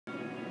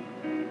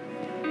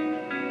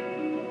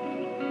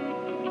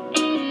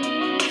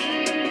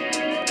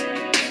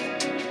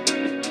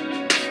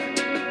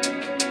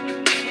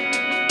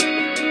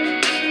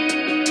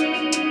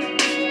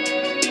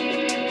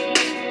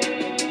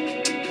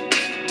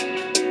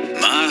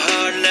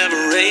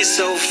day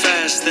so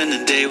fast than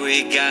the day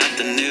we got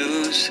the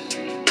news.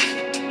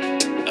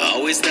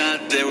 Always thought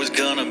there was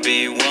gonna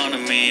be one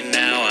of me,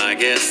 now I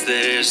guess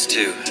there's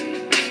two.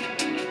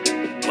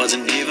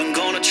 Wasn't even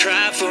gonna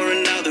try for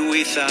another,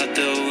 we thought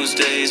those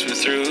days were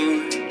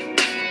through.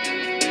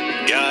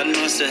 God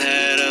must have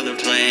had other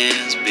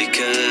plans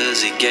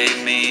because he gave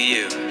me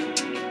you.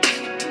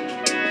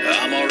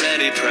 I'm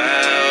already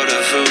proud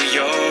of who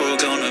you're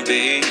gonna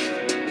be,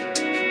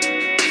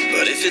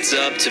 but if it's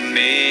up to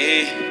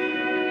me,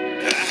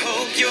 I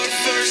hope your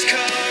first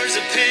car's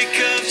a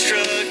pickup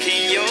truck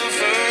and your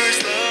first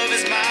love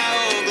is my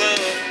old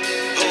glove.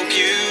 Hope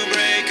you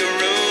break a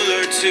rule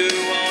or two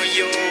on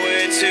your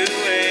way to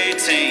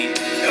 18.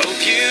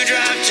 Hope you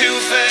drive too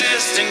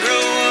fast and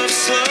grow up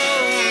slow.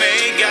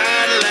 May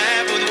God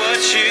laugh with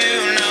what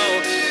you know.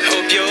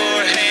 Hope your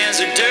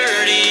hands are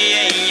dirty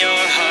and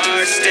your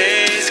heart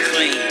stays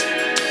clean.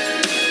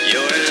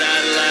 You're a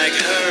lot like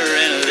her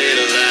and a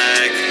little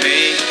like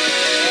me.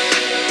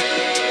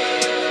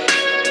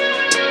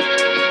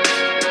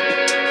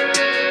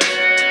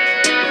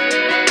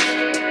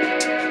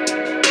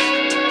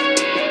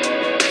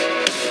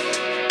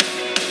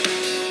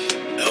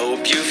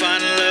 Hope you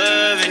find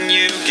love and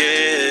you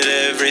get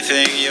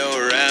everything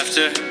you're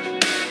after.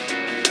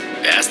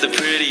 Ask the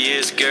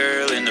prettiest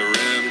girl in the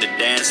room to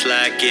dance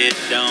like it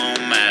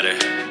don't matter.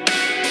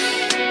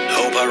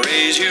 Hope I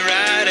raise you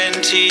right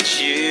and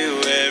teach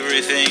you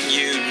everything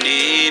you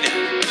need.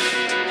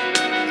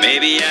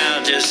 Maybe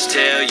I'll just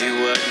tell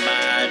you what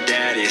my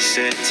daddy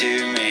said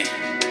to me.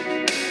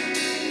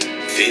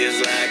 Feels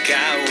like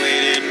I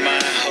waited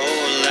my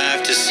whole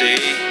life to see.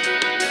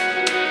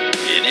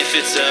 And if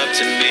it's up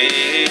to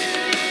me,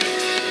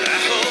 I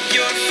hope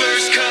your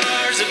first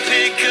car's a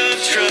pickup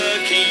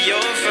truck and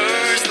your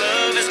first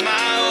love is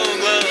my old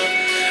glove.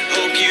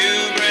 Hope you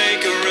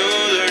break a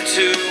rule or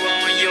two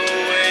on your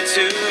way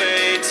to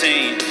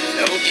 18.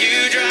 Hope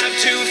you drive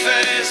too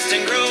fast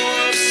and grow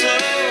up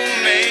slow.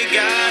 May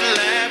God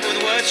laugh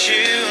with what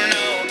you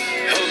know.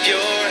 Hope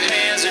your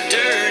hands are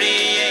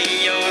dirty and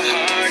your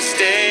heart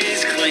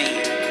stays clean.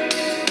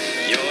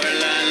 You're a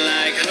lot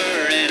like her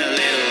and a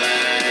little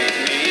like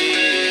me.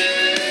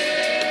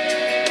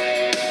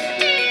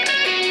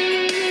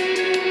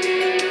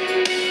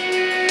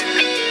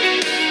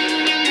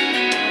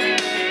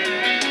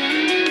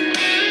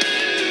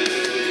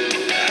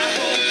 I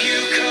hope you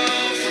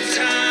call from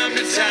time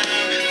to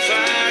time,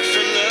 fight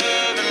for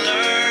love and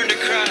learn to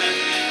cry.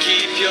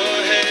 Keep your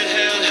head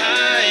held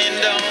high and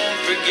don't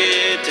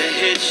forget to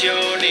hit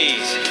your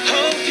knees.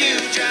 Hope you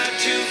drive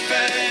too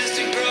fast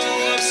and grow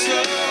up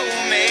slow.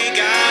 May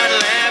God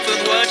laugh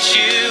with what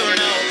you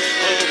know.